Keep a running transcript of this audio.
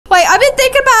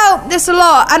this a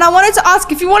lot, and I wanted to ask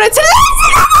if you wanted to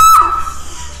listen.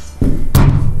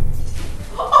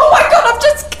 Oh my god, I've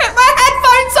just kept my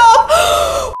headphones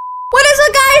off. What is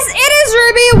up, guys? It is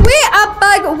Ruby. We are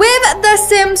back with The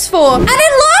Sims 4. And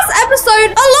in last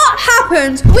episode, a lot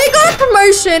happened. We got a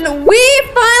promotion. We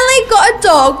finally got a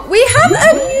dog. We have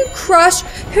a new crush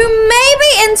who may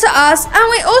be into us. And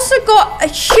we also got a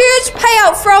huge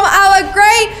payout from our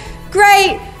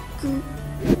great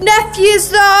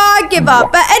nephews. I give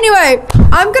up. But anyway,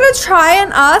 I'm gonna try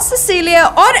and ask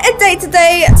Cecilia on a date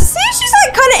today to see if she's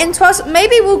like kind of into us.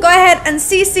 Maybe we'll go ahead and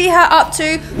CC her up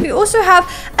too. We also have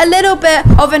a little bit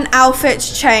of an outfit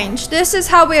change. This is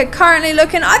how we are currently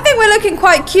looking. I think we're looking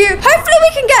quite cute. Hopefully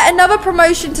we can get another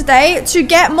promotion today to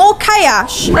get more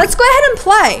cash. Let's go ahead and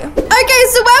play. Okay,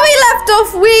 so where we left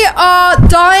off, we are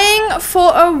dying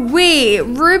for a wee.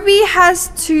 Ruby has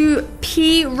to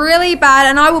pee really bad,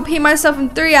 and I will pee myself in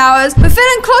 3 hours. We're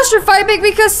feeling claustrophobic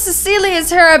because Cecilia is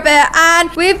here a bit,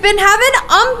 and we've been having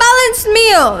unbalanced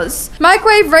meals.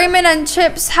 Microwave ramen and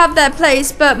chips have their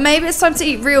place, but maybe it's time to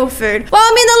eat real food. Well,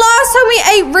 I mean, the last time we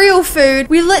ate real food,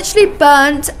 we literally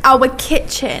burnt our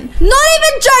kitchen. Not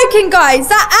even joking, guys.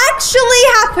 That actually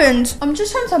happened. I'm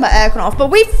just trying to turn my aircon off,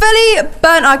 but we fully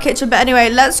burnt our kitchen. But anyway,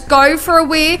 let's go for a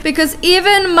wee, because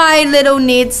even my little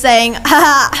needs saying,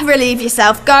 haha, relieve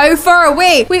yourself, go for a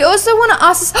wee. We also want to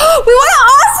ask we want to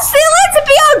ask Cecilia to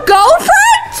be our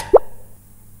girlfriend.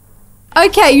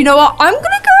 Okay, you know what? I'm gonna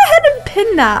go ahead and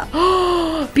pin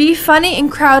that. Be funny in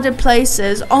crowded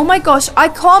places. Oh my gosh, I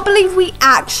can't believe we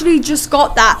actually just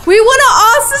got that. We want to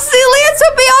ask Cecilia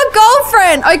to be our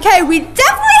girlfriend. Okay, we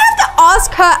definitely have to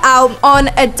ask her out on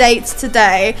a date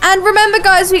today. And remember,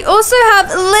 guys, we also have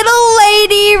little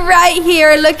lady right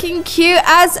here looking cute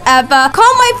as ever.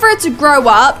 Can't wait for her to grow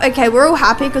up. Okay, we're all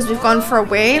happy because we've gone for a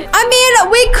wee.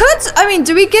 I mean,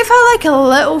 do we give her like a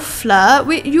little flirt?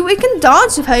 We can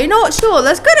dance with her. You know what? Sure,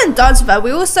 let's go ahead and dance with her.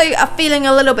 We also are feeling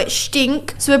a little bit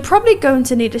stink, so we're probably going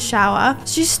to need a shower.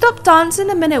 She stopped dancing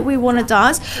the minute we want to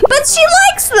dance, but she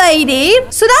likes lady,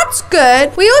 so that's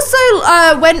good. We also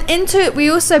we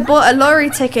also bought a lottery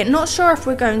ticket. Not sure if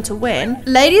we're going to win.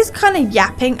 Lady's kind of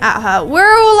yapping at her.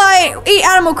 We're all like, eat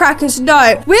animal crackers.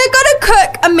 No, we're gonna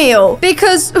cook a meal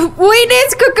because we need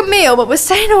to cook a meal, but we're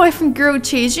staying away from grilled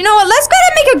cheese. You know what? Let's go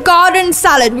ahead and make a garden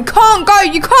salad. You can't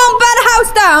burn a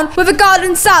house down with a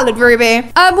garden salad, Ruby.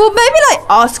 Well, maybe like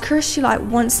ask her if she like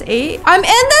wants to eat. I'm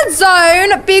in the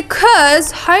zone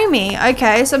because homey.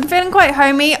 Okay, so I'm feeling quite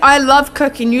homey. I love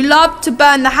cooking. You love to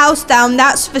burn the house down,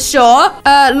 that's for sure.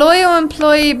 Loyal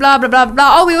employee, blah blah blah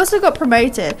blah. Oh, we also got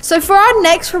promoted. So for our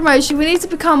next promotion, we need to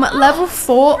become level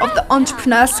 4 of the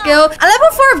entrepreneur skill and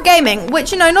level 4 of gaming,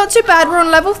 which, you know, not too bad. We're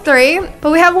on level 3,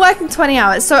 but we have working 20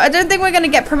 hours, so I don't think we're going to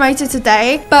get promoted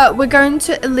today, but we're going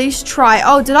to at least try.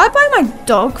 Oh, did I buy my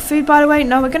dog food, by the way?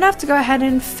 No, we're gonna have to go ahead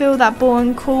and fill that bowl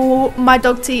and call my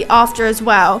dog to eat after as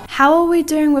well. How are we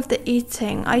doing with the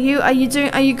eating? Are you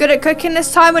good at cooking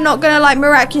this time? We're not gonna like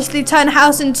miraculously turn the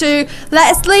house into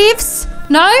lettuce leaves?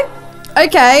 No?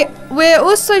 Okay. We're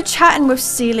also chatting with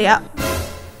Celia.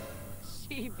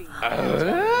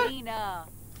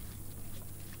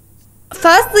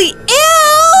 Firstly, ew!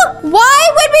 Why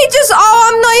would we just,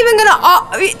 I'm not even gonna,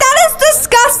 that is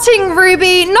disgusting,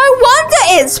 Ruby. No wonder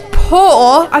it's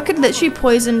poor. I could literally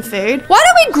poison food. Why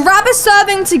don't we grab a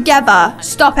serving together?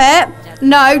 Stop it.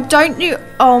 No, don't you,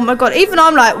 oh my god, even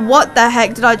I'm like, what the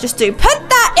heck did I just do? Put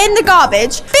that in the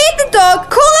garbage, feed the dog,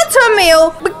 call it to a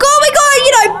meal. We gotta,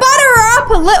 you know, butter her up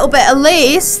a little bit at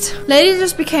least. Ruby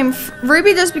just became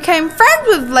friends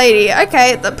with Lady.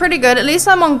 Okay, that's pretty good. At least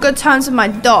I'm on good terms with my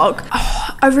dog.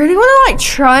 Oh, I really want to like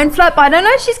try and flirt, but I don't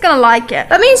know if she's gonna like it.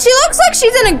 I mean, she looks like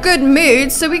she's in a good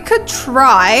mood, so we could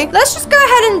try. Let's just go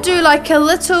ahead and do like a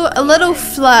little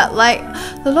flirt. Like,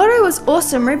 the lottery was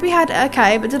awesome. Ruby had,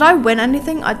 okay, but did I win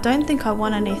anything? I don't think I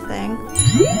won anything.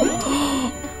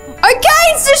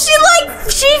 Okay, so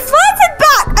she flirted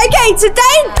back. Okay,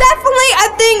 today definitely, I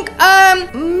think,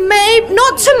 maybe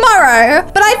not tomorrow,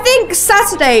 but I think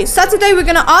Saturday. Saturday we're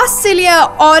gonna ask Celia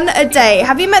on a date.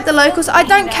 Have you met the locals? I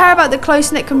don't care about the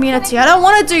close-knit community. I don't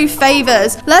want to do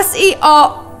favors. Let's eat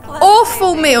our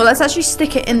awful meal. Let's actually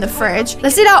stick it in the fridge.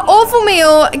 Let's eat our awful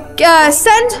meal,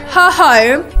 send her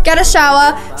home, get a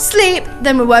shower, sleep,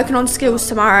 then we're working on skills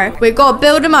tomorrow. We've got to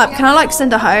build them up. Can I like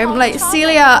send her home? Like,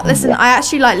 Celia, listen, I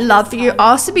actually like love you.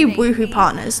 Ask to be woohoo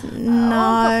partners.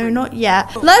 No, not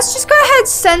yet. Let's just go ahead,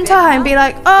 send her home, be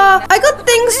like, oh, I got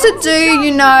things to do,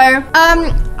 you know.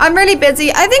 I'm really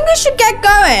busy. I think we should get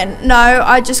going. No,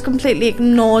 I just completely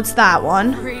ignored that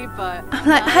one. I'm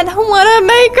like, I don't want to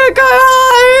make her go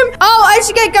home. Oh, I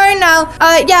should get going now.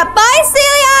 Yeah, bye,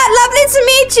 Celia. Lovely to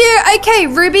meet you. Okay,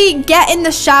 Ruby, get in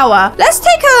the shower. Let's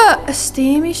take a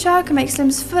steamy shower. Can make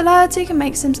Sims flirty, can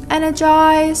make Sims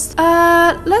energized.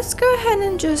 Let's go ahead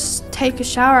and just take a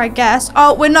shower, I guess.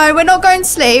 Oh, we're not going to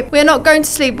sleep. We're not going to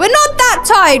sleep. We're not that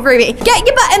tired, Ruby. Get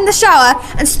your butt in the shower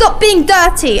and stop being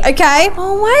dirty, okay?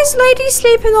 Oh, why is Lady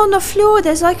sleeping on the floor?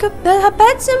 There's like her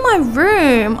bed's in my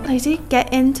room. Lady,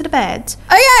 get into the bed.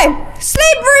 Okay,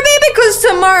 sleep, Ruby, because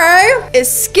tomorrow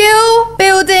is skill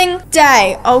building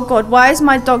day. Oh God, why is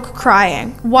my dog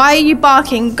crying? Why are you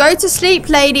barking? Go to sleep,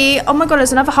 Lady. Oh my God,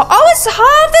 there's another it's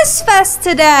Harvest Fest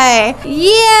today.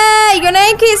 Yeah, your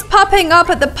name keeps popping up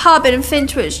at the pub in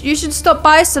Finchwich. You should stop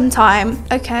by sometime.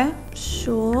 Okay.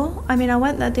 Sure. I mean, I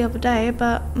went there the other day,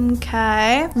 but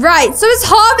okay. Right, so it's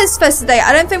Harvest Fest today.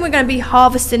 I don't think we're going to be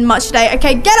harvesting much today.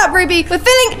 Okay, get up, Ruby. We're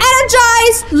feeling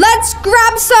energized. Let's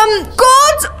grab some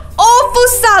god-awful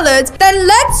salad. Then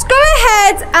let's go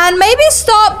ahead and maybe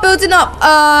start building up,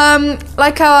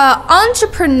 like a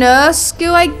entrepreneur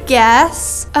skill, I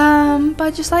guess.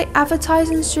 By just like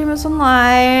advertising streamers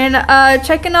online,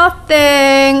 checking our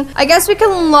thing. I guess we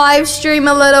can live stream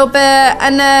a little bit,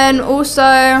 and then also,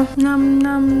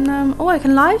 oh, I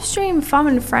can live stream Fun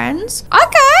and Friends.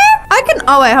 Okay, I can.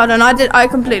 Oh wait, hold on. I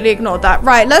completely ignored that.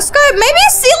 Right, let's go. Maybe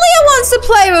Celia wants to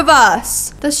play with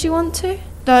us. Does she want to?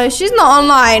 No, she's not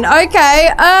online.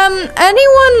 Okay.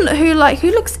 Anyone who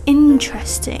looks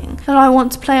interesting that I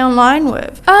want to play online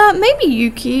with? Maybe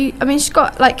Yuki. I mean, she's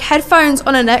got like headphones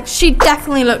on her neck. She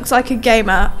definitely looks like a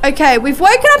gamer. Okay, we've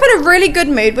woken up in a really good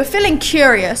mood. We're feeling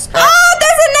curious. Oh,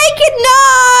 there's a naked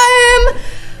gnome.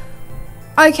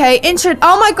 Okay,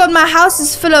 oh my God, my house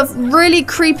is full of really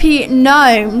creepy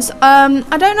gnomes.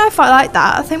 I don't know if I like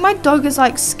that. I think my dog is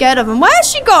like scared of them. Where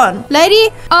has she gone? Lady?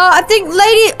 I think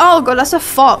Lady, oh God, that's a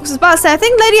fox. I was about to say, I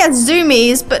think Lady has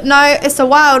zoomies, but no, it's a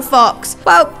wild fox.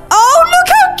 Well, oh, look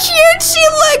how cute she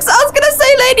looks. I was gonna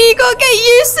say, Lady, you gotta get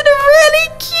used to the really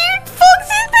cute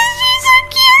foxes, but she's so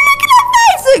cute. Look at her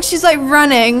face. Look, she's like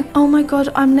running. Oh my God,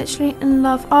 I'm literally in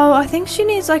love. Oh, I think she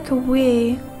needs like a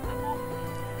wee.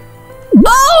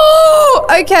 Oh,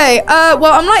 okay.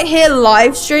 Well, I'm like here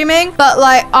live streaming, but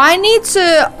like I need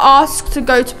to ask to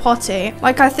go to potty.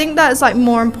 Like, I think that is like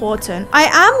more important. I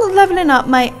am leveling up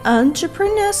my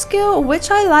entrepreneur skill, which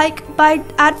I like by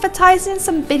advertising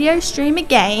some video streamer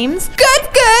games. Good.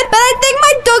 But I think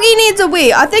my doggy needs a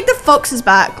wee. I think the fox is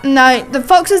back. No, the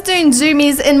fox is doing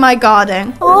zoomies in my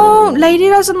garden. Oh, Lady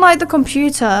doesn't like the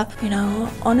computer. You know,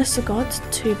 honest to God,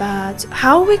 too bad.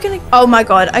 How are we gonna? Oh my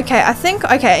God. Okay,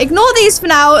 okay, ignore these for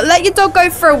now. Let your dog go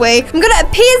for a wee. I'm gonna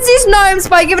appease these gnomes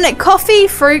by giving it coffee,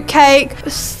 fruitcake,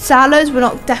 salad. We're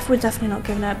definitely not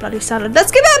giving it a bloody salad.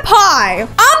 Let's give it a pie.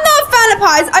 I'm not a fan of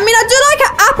pies. I mean, I do like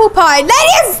an apple pie.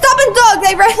 Lady is a stubborn dog.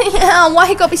 They really, why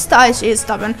he gotta be stubborn? She is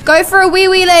stubborn. Go for a wee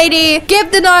lady. Give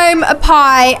the gnome a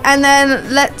pie, and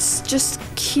then let's just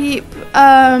keep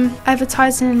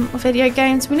advertising video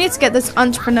games. We need to get this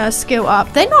entrepreneur skill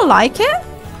up. They not like it?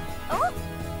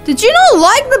 Did you not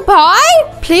like the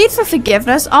pie? Plead for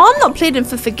forgiveness. Oh, I'm not pleading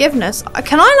for forgiveness.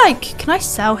 Can I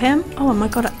sell him? Oh my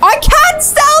God. I can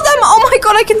sell them. Oh my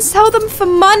God, I can sell them for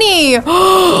money.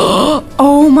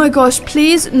 Oh my gosh,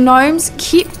 please, gnomes,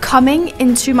 keep coming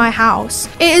into my house.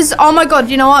 It is, oh my God,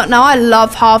 you know what? Now I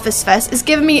love Harvest Fest. It's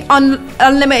giving me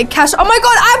unlimited cash. Oh my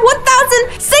God, I have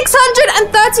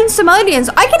 1,613 simoleons.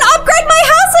 I can upgrade my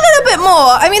house a little bit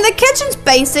more. I mean, the kitchen's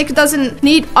basic. It doesn't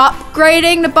need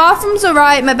upgrading. The bathroom's all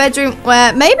right. My bedroom,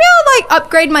 where maybe I'll like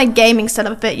upgrade my gaming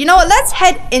setup a bit. You know what? Let's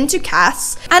head into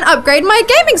Cass and upgrade my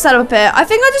gaming setup a bit. I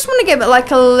think I just want to give it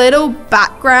like a little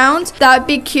background. That'd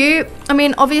be cute. I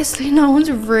mean, obviously no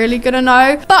one's really gonna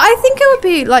know, but I think it would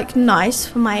be like nice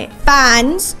for my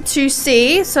fans to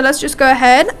see. So let's just go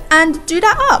ahead and do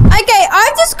that up. Okay,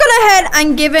 I've just gone ahead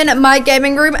and given my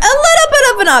gaming room a little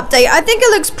bit of an update. I think it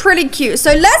looks pretty cute.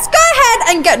 So let's go ahead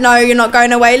and no, you're not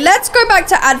going away. Let's go back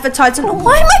to advertising.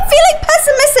 Why am I feeling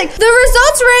pessimistic? The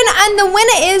results are in and the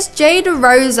winner is Jada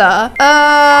Rosa.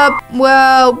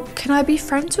 Well, can I be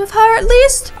friends with her at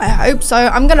least? I hope so.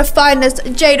 I'm gonna find this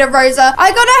Jada Rosa.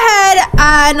 I got ahead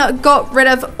and got rid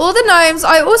of all the gnomes.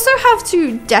 I also have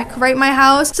to decorate my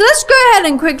house. So let's go ahead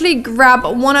and quickly grab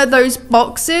one of those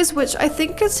boxes, which I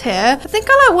think is here. I think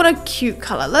I want a cute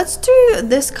color. Let's do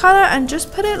this color and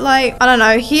just put it like, I don't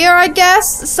know, here, I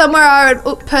guess. Somewhere I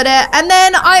would put it. And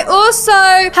then I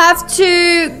also have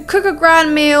to cook a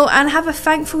grand meal and have a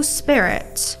thankful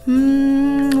spirit.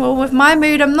 Well, with my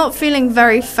mood, I'm not feeling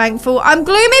very thankful. I'm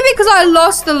gloomy because I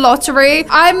lost the lottery.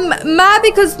 I'm mad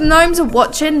because gnomes are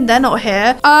watching. They're not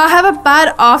here. I have a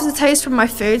bad aftertaste from my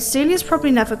food. Celia's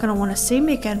probably never going to want to see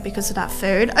me again because of that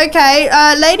food. Okay,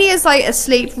 lady is like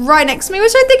asleep right next to me,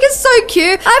 which I think is so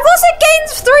cute. I've also gained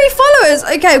 3 followers.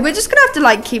 Okay, we're just going to have to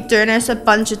like keep doing this a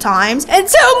bunch of times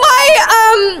until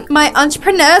my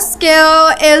entrepreneur skill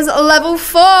is level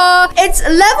 4. It's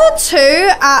level 2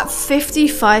 at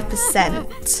 55%.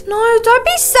 No, don't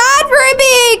be sad,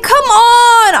 Ruby. Come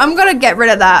on. I'm gonna get rid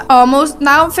of that.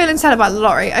 Now I'm feeling sad about the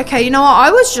lottery. Okay, you know what?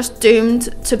 I was just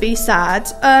doomed to be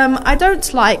sad. I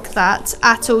don't like that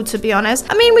at all, to be honest.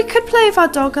 I mean, we could play with our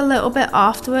dog a little bit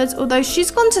afterwards, although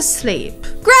she's gone to sleep.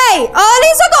 Great. Oh, at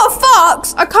least I got a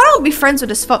fox. I can't be friends with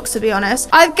this fox, to be honest.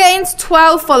 I've gained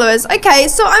 12 followers. Okay,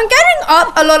 so I'm getting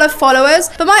up a lot of followers,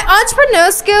 but my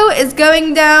entrepreneur skill is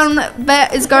going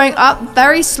up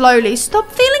very slowly.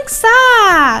 Stop feeling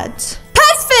sad.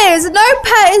 Pet fears. No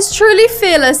pet is truly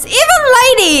fearless. Even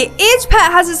lady. Each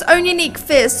pet has its own unique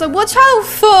fears, so watch out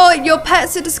for your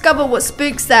pets to discover what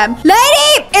spooks them.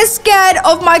 Lady is scared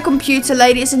of my computer,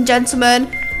 ladies and gentlemen.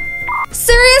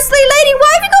 Seriously, lady,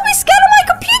 why have you got me scared of my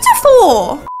computer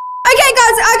for? Okay,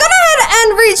 guys, I got ahead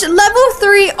and reached level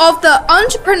 3 of the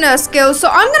entrepreneur skill, so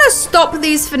I'm gonna stop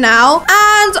these for now,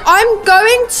 and I'm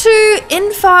going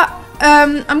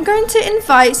to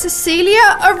invite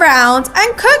Cecilia around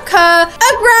and cook her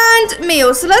a grand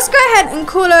meal. So let's go ahead and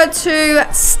call her to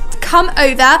come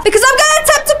over because I'm going to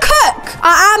attempt to cook.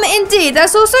 I am indeed.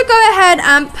 Let's also go ahead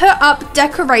and put up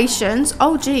decorations.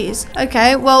 Oh, geez.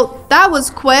 Okay, well, that was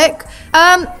quick.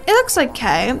 It looks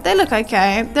okay. They look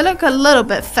okay. They look a little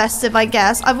bit festive, I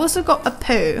guess. I've also got a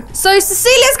poo. So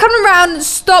Cecilia's coming around.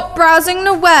 Stop browsing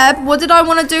the web. What did I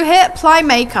want to do here? Apply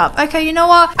makeup. Okay, you know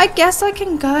what? I guess I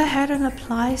can go ahead and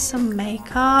apply some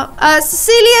makeup.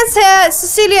 Cecilia's here.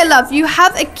 Cecilia, love, you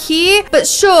have a key, but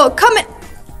sure, come in.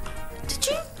 Did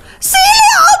you?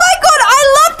 Celia, oh my god, I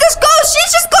love this girl.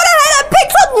 She's just gone ahead and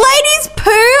picked up lady's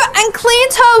poo and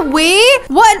cleaned her wee.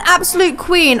 What an absolute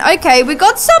queen. Okay, we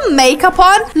got some makeup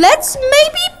on. Let's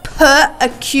maybe put a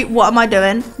cute, what am I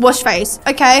doing? Wash face.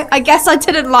 Okay, I guess I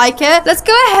didn't like it. Let's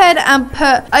go ahead and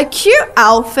put a cute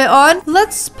outfit on.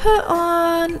 Let's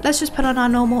just put on our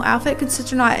normal outfit,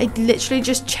 considering I literally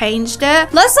just changed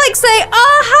it. Let's like say,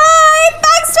 oh, hi,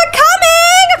 thanks for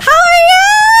coming. How are you?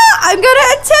 I'm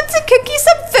gonna attempt to cook you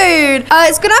some food.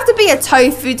 It's gonna have to be a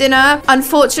tofu dinner,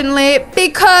 unfortunately,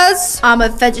 because I'm a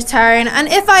vegetarian, and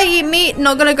if I eat meat,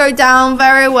 not gonna go down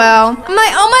very well. I'm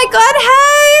like, oh my god,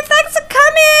 hey, thanks for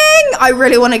coming. I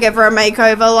really want to give her a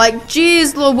makeover. Like,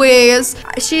 geez Louise,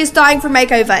 she is dying for a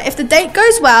makeover. If the date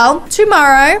goes well,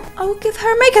 tomorrow I will give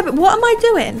her a makeover. What am I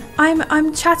doing?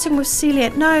 I'm chatting with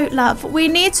Celia. No, love, we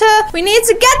need to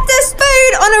get this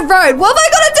food on a road. What am I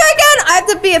gonna do again? I have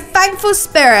to be a thankful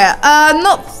spirit.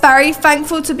 Not very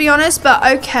thankful, to be honest, but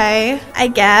okay, I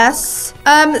guess.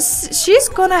 She's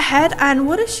gone ahead and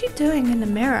what is she doing in the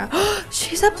mirror?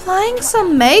 She's applying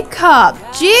some makeup.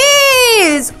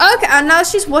 Jeez. Okay, and now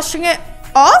she's washing it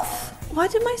off. Why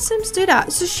did my Sims do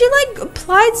that? So she like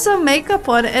applied some makeup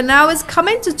on and now is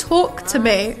coming to talk to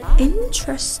me.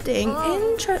 Interesting.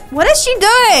 What is she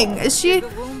doing? Is she...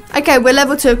 Okay, we're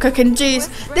level 2 of cooking. Jeez.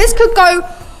 This could go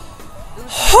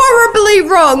horribly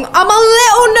wrong. I'm a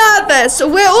little nervous.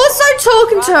 We're also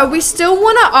talking to her. We still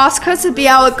want to ask her to be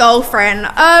our girlfriend.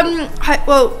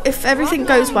 Well, if everything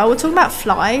goes well, we're talking about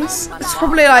flies. It's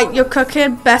probably like you're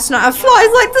cooking, best not have flies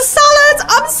like the salads.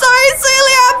 I'm sorry,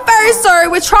 Celia. I'm very sorry.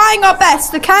 We're trying our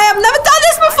best, okay? I've never done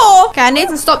this before. Okay, I need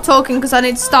to stop talking because I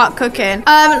need to start cooking.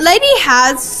 Lady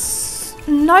has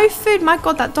no food. My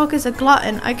god, that dog is a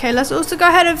glutton. Okay, let's also go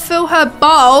ahead and fill her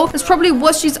bowl. That's probably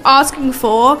what she's asking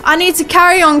for. I need to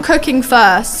carry on cooking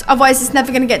first, otherwise it's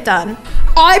never gonna get done.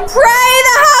 I pray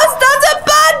the house doesn't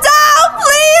burn down.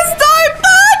 Please don't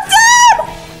burn down.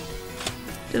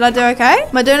 Did I do okay?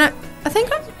 Am I doing it? I think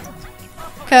I'm...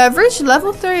 Okay, I've reached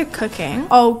level 3 of cooking.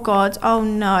 Oh god, oh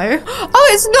no. Oh,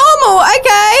 it's normal,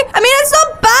 okay. I mean, it's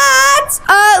not bad.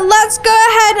 Let's go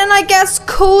ahead and I guess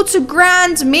call to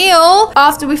grand meal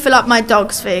after we fill up my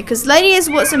dog's food, because lady is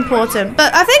what's important.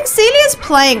 But I think Celia's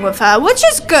playing with her, which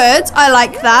is good. I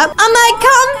like that. I might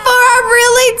come for a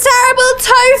really terrible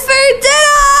tofu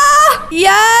dinner.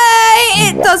 Yay!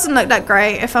 It doesn't look that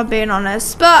great, if I'm being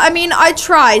honest. But I mean, I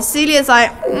tried. Celia's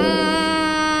like,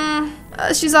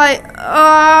 she's like, oh,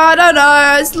 I don't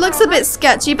know. It looks a bit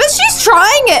sketchy, but she's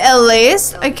trying it at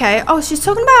least. Okay. Oh, she's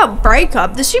talking about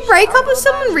breakup. Did she break up with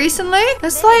someone recently?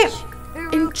 Let's like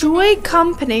Enjoy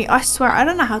company. I swear, I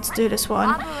don't know how to do this one.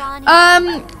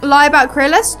 Lie about career.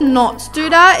 Let's not do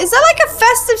that. Is that like a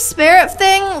festive spirit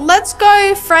thing? Let's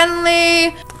go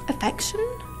friendly. Affection?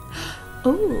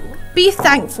 Ooh. Be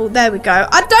thankful. There we go.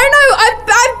 I don't know.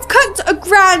 I've cooked a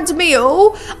grand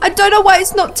meal. I don't know why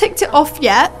it's not ticked it off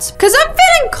yet. Because I'm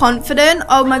feeling confident.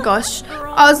 Oh my gosh.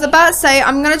 I was about to say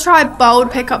I'm going to try a bold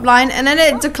pickup line and then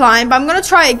it declined. But I'm going to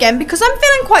try it again because I'm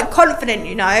feeling quite confident,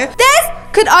 you know. This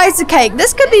could ice a cake.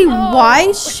 This could be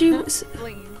why she was...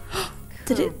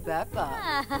 Did it?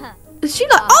 Is she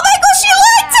like... Oh my gosh, she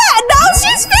liked it! Now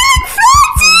she's feeling flirty!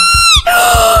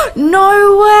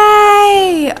 No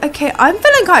way! Okay, I'm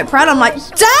feeling quite proud. I'm like,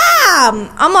 damn!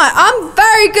 I'm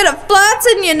very good at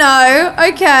flirting, you know.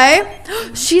 Okay.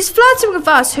 She's flirting with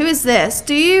us. Who is this?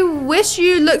 Do you wish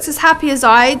you looked as happy as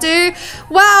I do?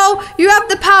 Well, you have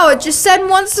the power. Just send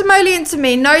 1 simoleon to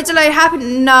me. No delay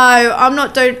happened. No, I'm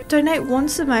not. Donate 1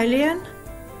 simoleon?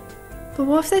 But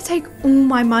what if they take all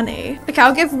my money? Okay,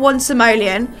 I'll give 1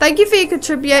 simoleon. Thank you for your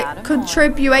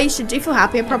contribution. Do you feel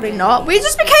happy? Probably not. We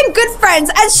just became good friends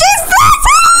and she's flirting!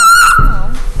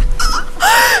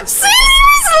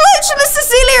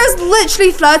 Cecilia is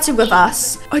literally flirting with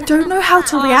us. I don't know how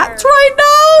to react right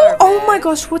now. Oh my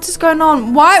gosh, what is going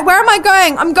on? Why? Where am I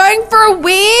going? I'm going for a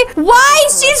wee. Why?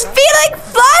 She's feeling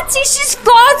flirty. She's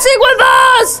flirting with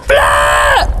us.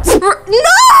 Flirt!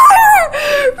 No!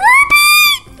 Ruby!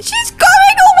 She's going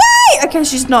away! Okay,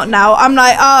 she's not now. I'm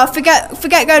like,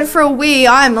 forget going for a wee.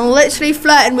 I'm literally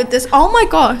flirting with this. Oh my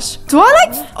gosh. Do I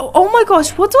like... Oh my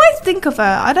gosh, what do I think of her?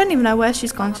 I don't even know where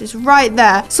she's gone. She's right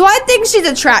there. So I think she's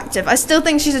attractive. I still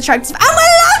think she's attractive. And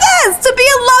we're lovers! To be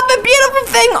a love and beautiful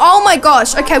thing. Oh my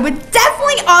gosh. Okay, we're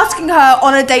definitely asking her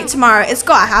on a date tomorrow. It's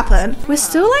gotta happen. We're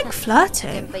still like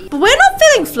flirting. But we're not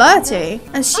feeling flirty.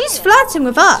 And she's flirting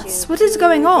with us. What is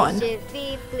going on?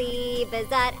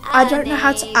 I don't know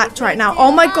how to act right now.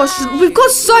 Oh my gosh, we've got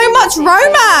so much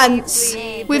romance.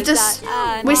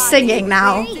 We're singing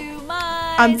now.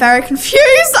 I'm very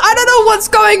confused. I don't know what's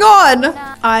going on.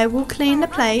 I will clean the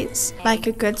plates like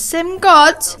a good sim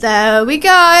god. There we go.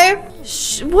 I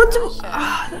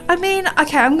mean,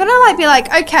 okay, I'm gonna like be like,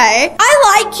 okay,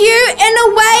 I like you in a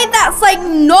way that's like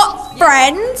not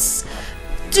friends.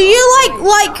 Do you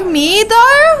like me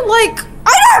though? Like,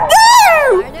 I don't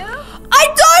know. I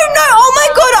don't know. Oh my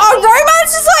god, our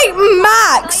romance is like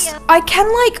max. I can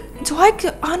like,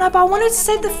 oh no, but I wanted to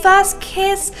say the first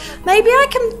kiss. Maybe I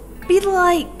can be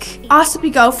like, ask to be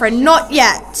girlfriend. Not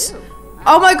yet.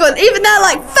 Oh my god, even they're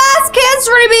like, first kiss,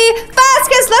 Ruby, first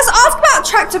kiss. Let's ask about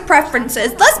attractive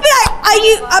preferences. Let's be like, are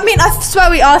you, I mean, I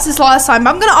swear we asked this last time,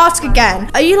 but I'm gonna ask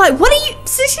again. Are you like, what are you,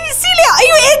 Celia, are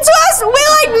you into us?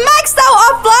 We're like maxed out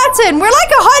our flirting. We're like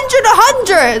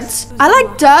 100. I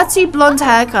like dirty blonde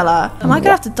hair color. Am I gonna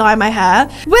have to dye my hair?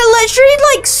 We're literally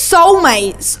like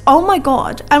soulmates. Oh my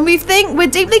god. And we think we're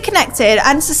deeply connected.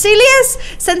 And Cecilia's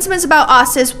sentiments about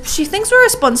us is she thinks we're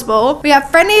responsible. We have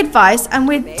friendly advice and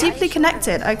we're deeply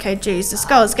connected. Okay, geez, this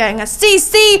girl's getting a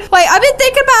CC. Wait, I've been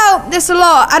thinking about this a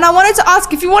lot and I wanted to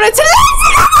ask if you wanted to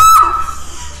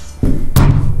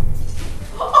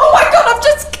Oh my god, I've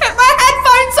just kept my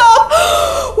headphones off.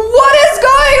 What is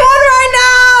going on right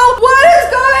now? What is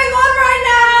going on right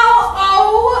now?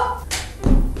 Oh.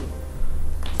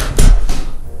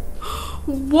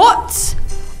 What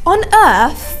on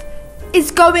earth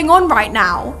is going on right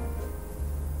now?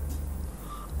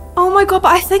 Oh my god,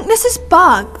 but I think this is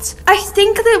bugged. I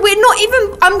think that we're not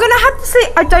even, I'm gonna have to say,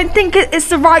 I don't think it's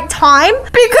the right time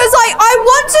because I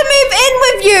want to move in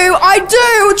with you. I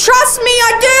do, trust me,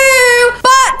 I do.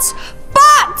 But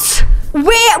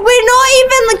we're not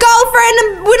even the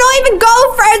girlfriend, we're not even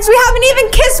girlfriends. We haven't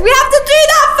even kissed. We have to do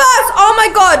that first. Oh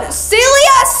my god,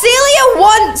 Celia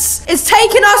once is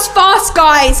taking us fast,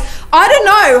 guys. I don't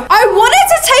know. I wanted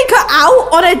to take her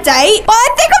out on a date, but I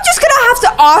think I'm just gonna have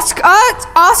to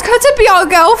ask her to be our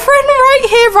girlfriend right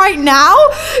here, right now,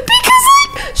 because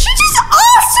like she just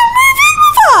asked to move in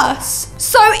with us.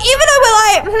 So even though we're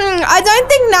like, I don't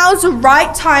think now's the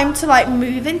right time to like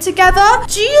move in together.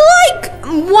 Do you like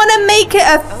want to make it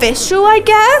official? I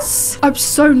guess. I'm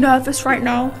so nervous right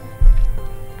now.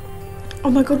 Oh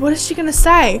my god, what is she gonna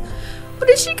say? What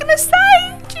is she gonna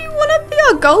say? Do you want to be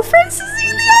our girlfriend,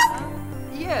 Cecilia?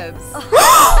 Yes.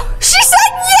 She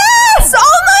said yes!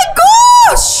 Oh my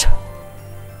gosh!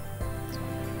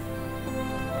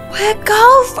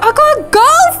 I got a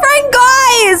girlfriend,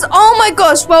 guys! Oh my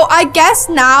gosh. Well, I guess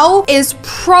now is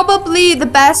probably the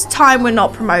best time we're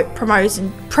not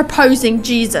proposing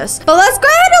Jesus. But let's go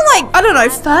ahead and like, I don't know,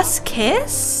 first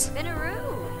kiss?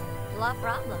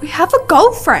 We have a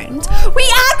girlfriend.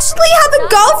 We actually have a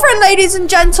girlfriend, ladies and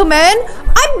gentlemen.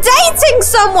 I'm I'm dating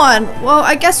someone. Well,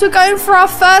 I guess we're going for our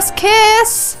first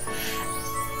kiss.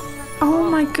 Oh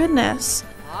my goodness.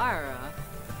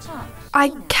 I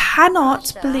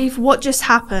cannot believe what just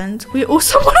happened. We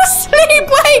also want to sleep.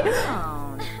 Wait.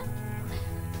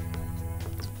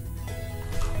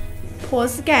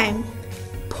 Pause the game.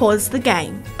 Pause the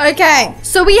game. Okay,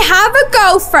 so we have a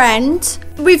girlfriend.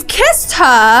 We've kissed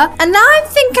her, and now I'm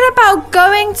thinking about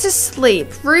going to sleep.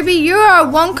 Ruby, you are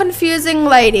one confusing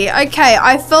lady. Okay,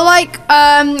 I feel like,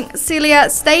 Celia,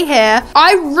 stay here.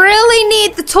 I really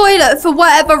need the toilet for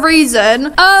whatever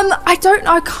reason. I don't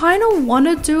know. I kind of want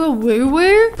to do a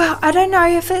woo-woo, but I don't know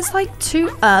if it's like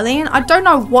too early, and I don't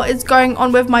know what is going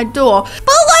on with my door.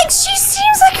 But like, she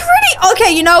seems like really...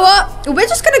 Okay, you know what? We're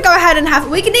just gonna go ahead and have...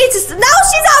 We can need to... Now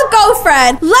she's our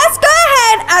girlfriend. Let's go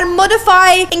ahead and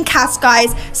modify in cast,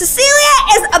 guys. Cecilia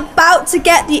is about to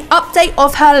get the update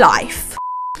of her life.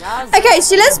 Okay,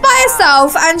 she lives by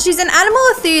herself and she's an animal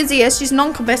enthusiast. She's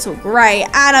non-committal, great,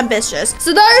 and ambitious.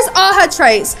 So those are her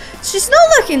traits. She's not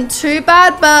looking too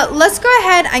bad, but let's go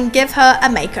ahead and give her a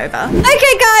makeover.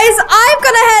 Okay, guys, I've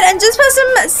gone ahead and just put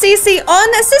some CC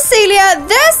on Cecilia.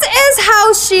 This is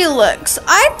how she looks.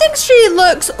 I think she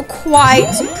looks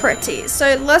quite pretty.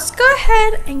 So let's go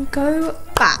ahead and go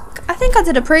back. I think I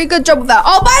did a pretty good job with that.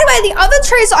 Oh, by the way, the other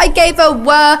traits I gave her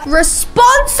were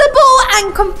responsible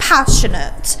and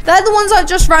compassionate. They're the ones I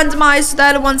just randomized. So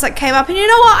they're the ones that came up. And you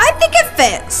know what? I think it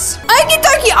fits. Okie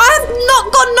dokie. I have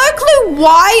got no clue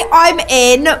why I'm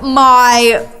in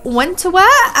my winter wear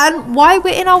and why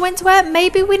we're in our winter wear.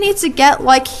 Maybe we need to get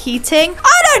like heating.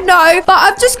 I don't know. But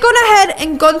I've just gone ahead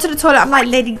and gone to the toilet. I'm like,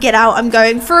 lady, get out. I'm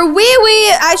going for a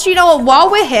wee-wee. Actually, you know what?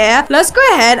 While we're here, let's go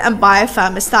ahead and buy a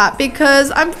thermostat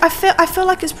because I feel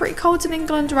like it's pretty cold in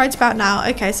England right about now.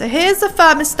 Okay, so here's the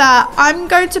thermostat. I'm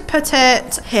going to put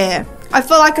it here. I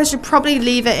feel like I should probably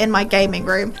leave it in my gaming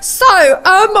room. So, I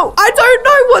don't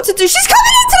know what to do. She's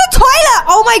coming into the toilet.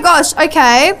 Oh my gosh.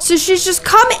 Okay. So she's just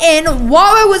come in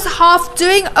while I was half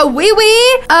doing a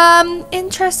wee-wee.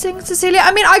 Interesting, Cecilia.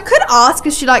 I mean, I could ask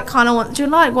if she like kind of want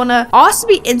to ask to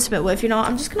be intimate with, you know.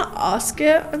 I'm just going to ask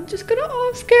it. I'm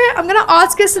going to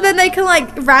ask her so then they can like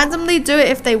randomly do it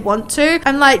if they want to.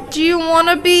 I'm like, do you want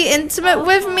to be intimate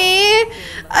with me?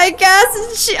 I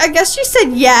guess she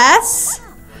said yes.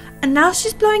 And now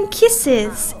she's blowing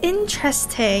kisses.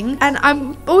 Interesting. And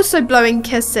I'm also blowing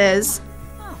kisses.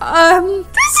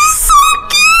 This is so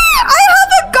cute. I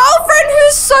have a girlfriend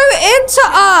who's so into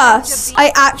us.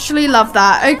 I actually love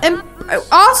that. And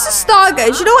ask to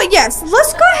stargaze. You know what? Yes,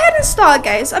 let's go ahead and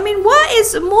stargaze. I mean, what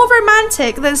is more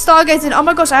romantic than stargazing? Oh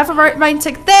my gosh, I have a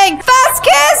romantic thing. First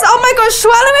kiss. Oh my gosh,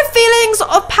 swelling with feelings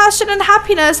of passion and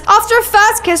happiness. After a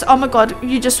first kiss, oh my god,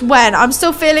 you just went. I'm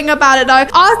still feeling about it though.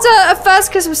 After a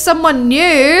first kiss with someone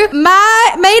new,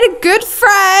 made a good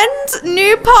friend,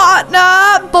 new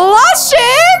partner,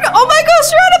 blushing. Oh my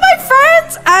gosh, you're one of my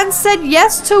friends. And said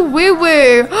yes to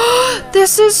woo-woo.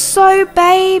 This is so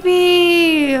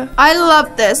baby. I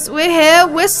love this. We're here.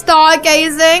 We're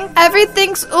stargazing.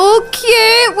 Everything's all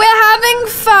cute. We're having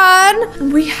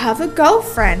fun. We have a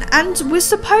girlfriend. And we're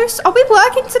supposed... Are we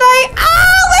working today?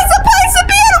 Ah, we're supposed to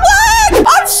be at work.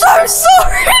 I'm so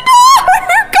sorry. No.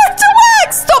 Go to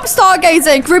work. Stop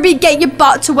stargazing. Ruby, get your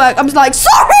butt to work. I'm like,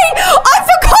 sorry. I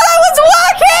forgot I was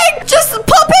working. Just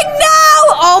popping now.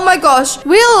 Oh my gosh.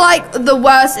 We're like the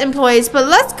worst employees. But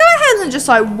let's go ahead and just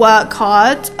like work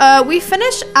hard. We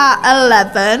finish at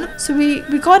 11. So we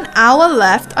got an hour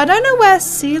left. I don't know where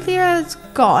Celia's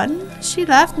gone. She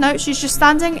left? No, she's just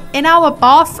standing in our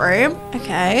bathroom.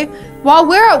 Okay. While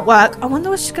we're at work, I wonder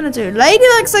what she's gonna do. Lady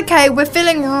looks okay. We're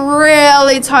feeling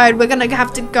really tired. We're gonna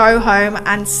have to go home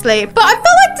and sleep. But I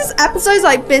feel like this episode's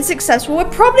like been successful. We're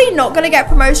probably not gonna get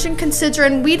promotion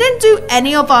considering we didn't do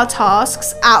any of our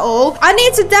tasks at all. I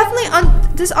need to definitely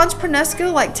this entrepreneur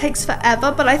skill like takes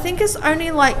forever, but I think it's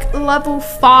only like level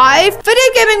 5. Video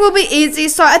gaming will be easy,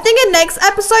 so I think in next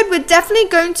episode we're definitely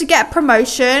going to get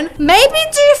promotion. Maybe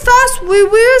do first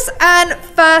woo-woos and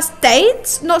first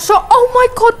dates. Not sure. Oh my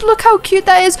god, look how cute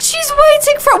that is. She's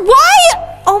waiting for... Why?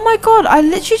 Oh my god, I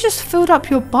literally just filled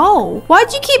up your bowl. Why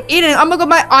do you keep eating? Oh my god,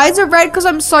 my eyes are red because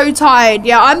I'm so tired.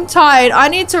 Yeah, I'm tired. I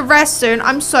need to rest soon.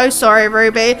 I'm so sorry,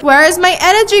 Ruby. Where is my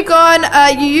energy gone?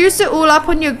 You used it all up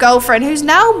on your girlfriend who's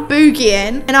now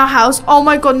boogieing in our house. Oh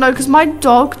my god, no, because my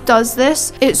dog does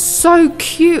this. It's so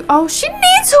cute. Oh, she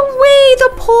needs a wee,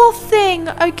 the poor thing.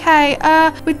 Okay,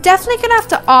 we're definitely gonna have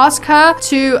to ask her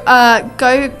to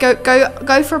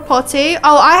go for a potty.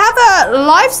 Oh, I have a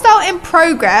lifestyle in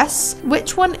progress, which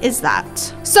which one is that?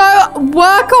 So,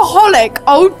 workaholic.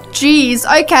 Oh, geez.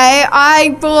 Okay,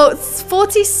 I brought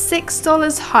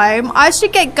 $46 home. I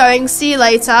should get going. See you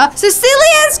later.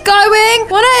 Cecilia's going.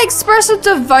 Want to express a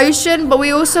devotion, but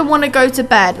we also want to go to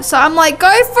bed. So I'm like,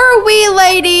 go for a wee,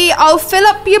 lady. I'll fill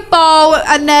up your bowl,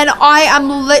 and then I am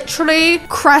literally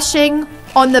crashing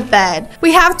on the bed.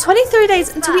 We have 23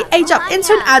 days until we age up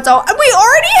into an adult, and we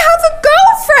already have a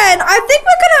girlfriend. I think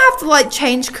we're gonna have to like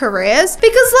change careers,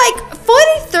 because like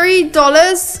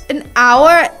 $43 an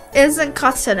hour isn't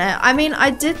cutting it. I mean,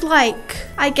 I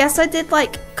guess I did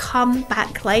like come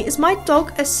back late. Is my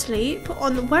dog asleep?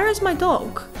 Where is my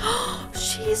dog?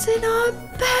 She's in our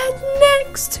bed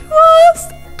next to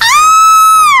us.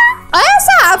 I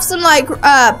also have some like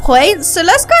points, so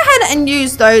let's go ahead and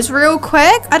use those real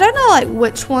quick. I don't know like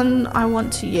which one I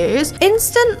want to use.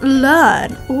 Instant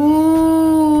learn.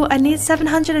 Ooh, I need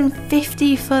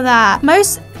 750 for that.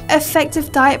 Most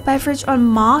effective diet beverage on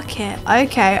market.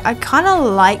 Okay, I kind of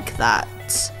like that.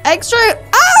 Extra.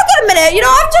 Oh, wait a minute. You know,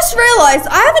 I've just realized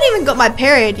I haven't even got my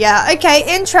period yet. Okay,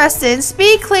 interesting.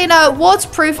 Speed cleaner,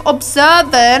 waterproof,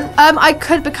 observant. I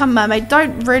could become mermaid.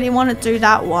 Don't really want to do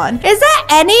that one. Is there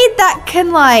any that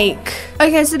can like...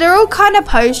 Okay, so they're all kind of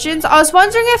potions. I was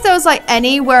wondering if there was like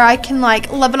any where I can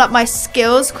like level up my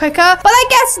skills quicker, but I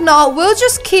guess not. We'll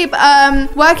just keep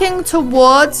working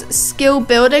towards skill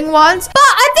building ones. But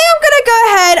I think I'm gonna go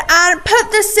ahead and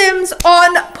put The Sims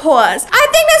on pause. I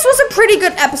think this was a pretty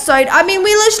good episode. I mean,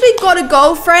 we literally got a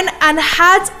girlfriend and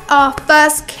had our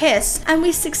first kiss, and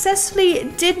we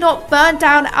successfully did not burn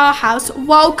down our house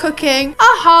while cooking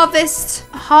a harvest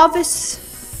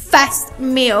fest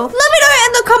meal. Let me know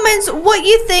in the comments what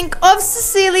you think of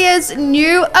Cecilia's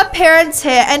new appearance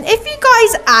here, and if you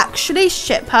guys actually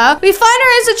ship her. We find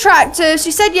her as attractive.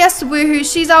 She said yes to woohoo.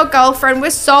 She's our girlfriend. We're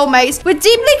soulmates. We're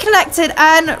deeply connected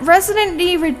and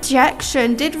resolutely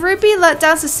rejection. Did Ruby let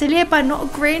down Cecilia by not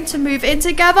agreeing to move in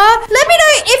together? Let me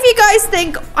know if you guys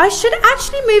think I should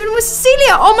actually move in with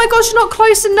Cecilia. Oh my gosh, not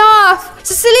close enough.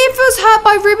 Cecilia feels hurt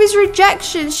by Ruby's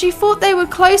rejection. She thought they were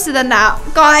closer than that.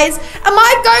 Guys, am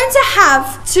I going to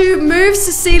have to move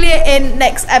Cecilia in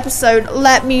next episode?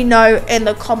 Let me know in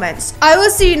the comments. I will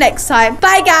see you next time.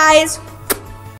 Bye, guys.